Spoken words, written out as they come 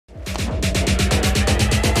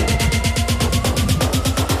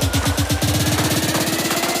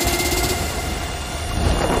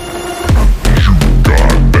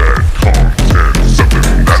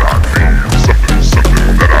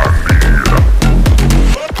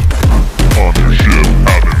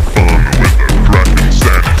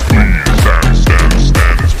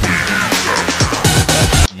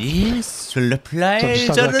place.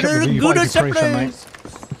 So just had a Good couple of place.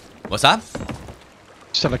 What's that?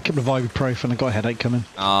 Just had a couple of ibuprofen. I got a headache coming.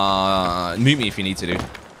 Mute me if you need to, dude.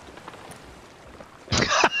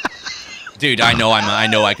 Dude, I know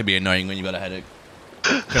I can be annoying when you got a headache.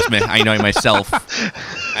 Trust me, I annoy myself.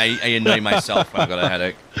 I annoy myself when I got a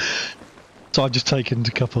headache. So I've just taken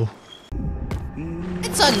a couple.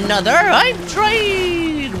 It's another hype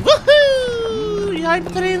train! Woohoo!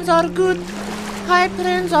 Hype trains are good. Hype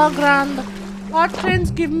trains are grand. Hype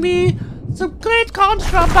trains give me some great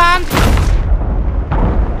contraband.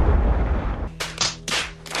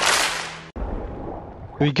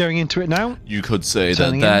 Are we going into it now? You could say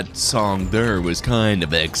that song there was kind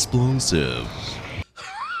of explosive.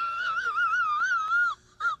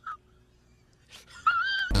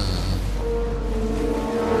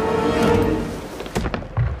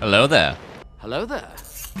 Hello there. Hello there.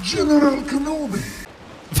 General Kenobi.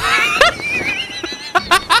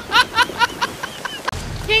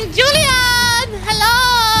 King Julian!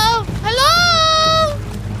 Hello! Hello!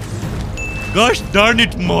 Gosh darn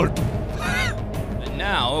it, Mort. And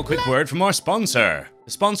now, a quick word from our sponsor.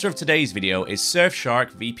 The sponsor of today's video is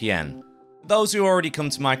Surfshark VPN. For those who already come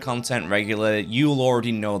to my content regularly, you'll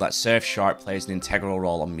already know that Surfshark plays an integral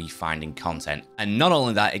role on me finding content. And not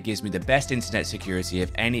only that, it gives me the best internet security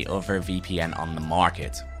of any other VPN on the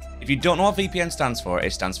market. If you don't know what VPN stands for,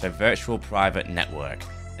 it stands for Virtual Private Network.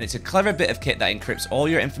 And it's a clever bit of kit that encrypts all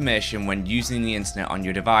your information when using the internet on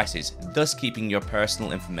your devices, thus keeping your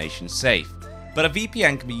personal information safe. But a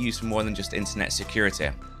VPN can be used for more than just internet security.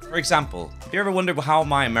 For example, have you ever wondered how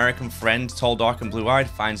my American friend, Tall, Dark and Blue-Eyed,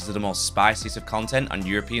 finds the most spiciest of content on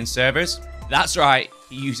European servers? That's right,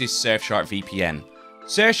 he uses Surfshark VPN.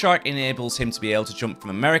 Surfshark enables him to be able to jump from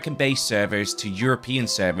American-based servers to European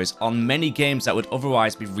servers on many games that would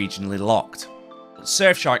otherwise be regionally locked. But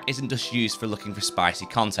Surfshark isn't just used for looking for spicy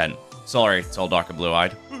content. Sorry, Tall, Dark and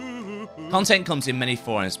Blue-Eyed. Content comes in many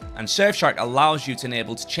forms, and Surfshark allows you to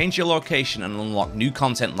enable to change your location and unlock new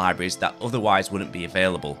content libraries that otherwise wouldn't be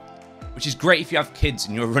available. Which is great if you have kids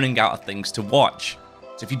and you're running out of things to watch.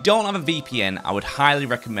 So if you don't have a VPN, I would highly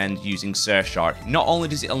recommend using Surfshark. Not only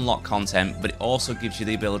does it unlock content, but it also gives you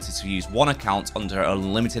the ability to use one account under an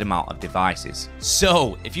unlimited amount of devices.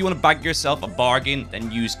 So, if you want to bag yourself a bargain,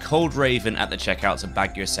 then use code RAVEN at the checkout to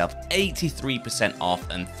bag yourself 83% off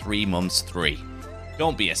and 3 months free.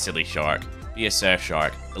 Don't be a silly shark, be a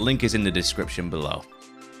Surfshark. The link is in the description below.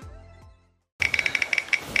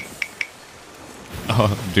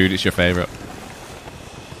 Oh, dude, it's your favorite.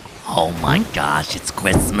 Oh my gosh, it's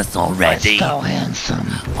Christmas already. So handsome.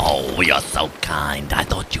 Oh, you're so kind. I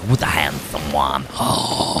thought you were the handsome one.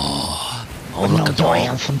 Oh, Well, look no, at you're all.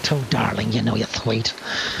 handsome too, darling. You know you're sweet.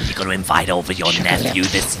 You're gonna invite over your Sugar nephew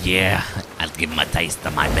lips. this year. I'll give him a taste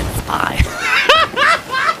of my mince pie.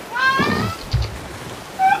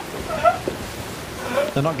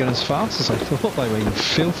 They're not going as fast as I thought they were, you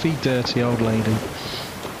filthy, dirty old lady.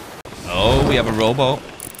 Oh, we have a rowboat.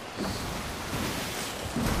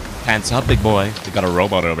 Pants up, big boy. We got a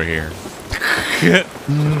rowboat over here.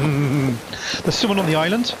 There's someone on the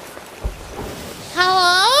island.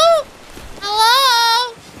 Hello?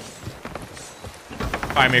 Hello?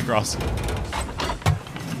 Fire me across.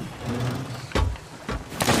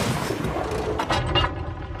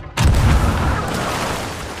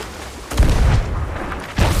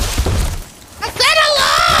 I said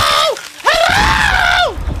hello!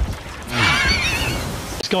 Hello!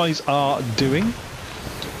 These guys are doing.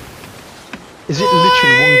 Is it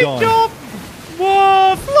literally one guy?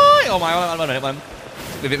 Fly! Oh my,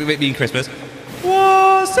 with being Christmas.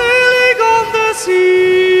 Was sailing on the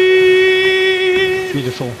sea.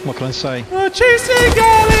 Beautiful. What can I say? Chasing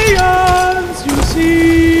galleons, you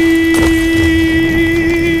see.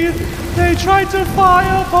 They tried to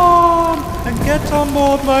firebomb and get on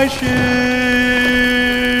board my ship.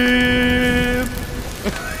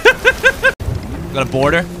 Got a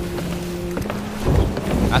border?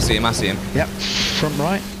 I see him, I see him. Yep. Front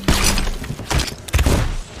right.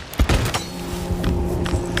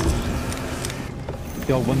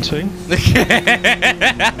 The old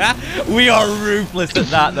 1-2. We are ruthless at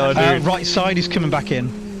that though, dude. Right side is coming back in.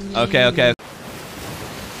 Okay, okay.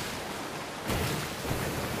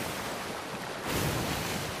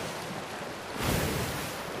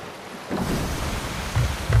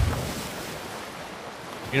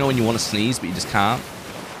 You know when you want to sneeze but you just can't?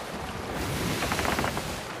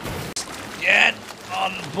 Get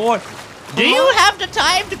on board! Do you have the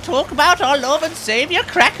time to talk about our Lord and Savior,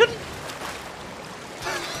 Kraken?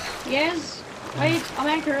 Yes. Wait, I'm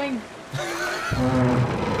anchoring.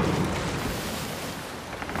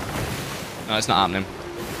 No, it's not happening.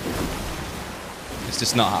 It's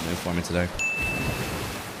just not happening for me today.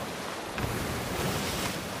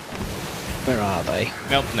 Where are they?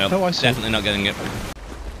 Nope, nope. Oh, I see. Definitely not getting it.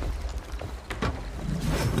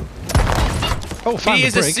 Oh, found He the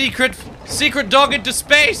is a brig. secret dog into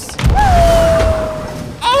space!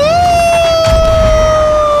 Oh!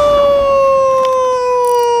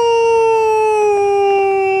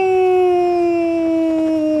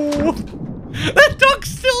 That dog's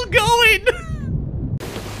still going!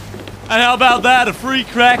 And how about that? A free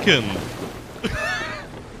Kraken!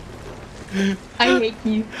 I hate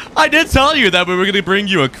you. I did tell you that we were going to bring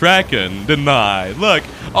you a Kraken, didn't I? Look,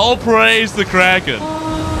 all praise the Kraken.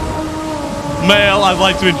 Male, I'd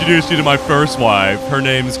like to introduce you to my first wife. Her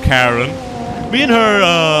name's Karen. Me and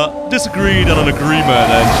her disagreed on an agreement,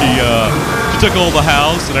 and she took all the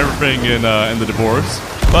house and everything in the divorce.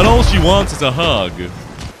 But all she wants is a hug.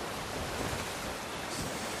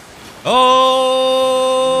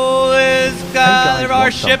 Oh, there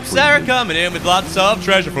are ships that are coming in with lots of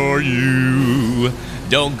treasure for you.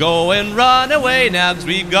 Don't go and run away now, because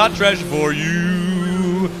we've got treasure for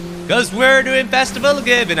you. Because we're doing Festival of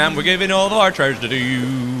Giving, and we're giving all of our treasure to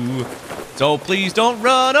you. So please don't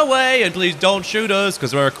run away, and please don't shoot us,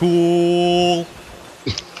 because we're cool.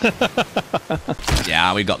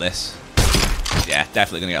 Yeah, we've got this. Yeah,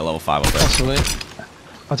 definitely going to get a level 5 up there. Possibly.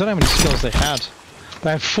 I don't know how many skills they had.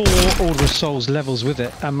 They had 4 Order of Souls levels with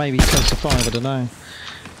it, and maybe close to 5, I don't know.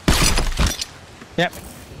 Yep.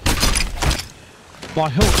 By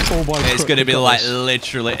hook or by crook. It's going to be like this.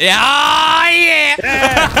 literally... Yeah! Yeah!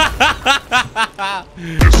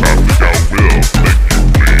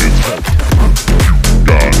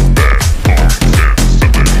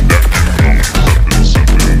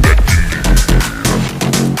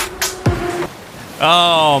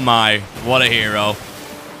 Oh my, what a hero.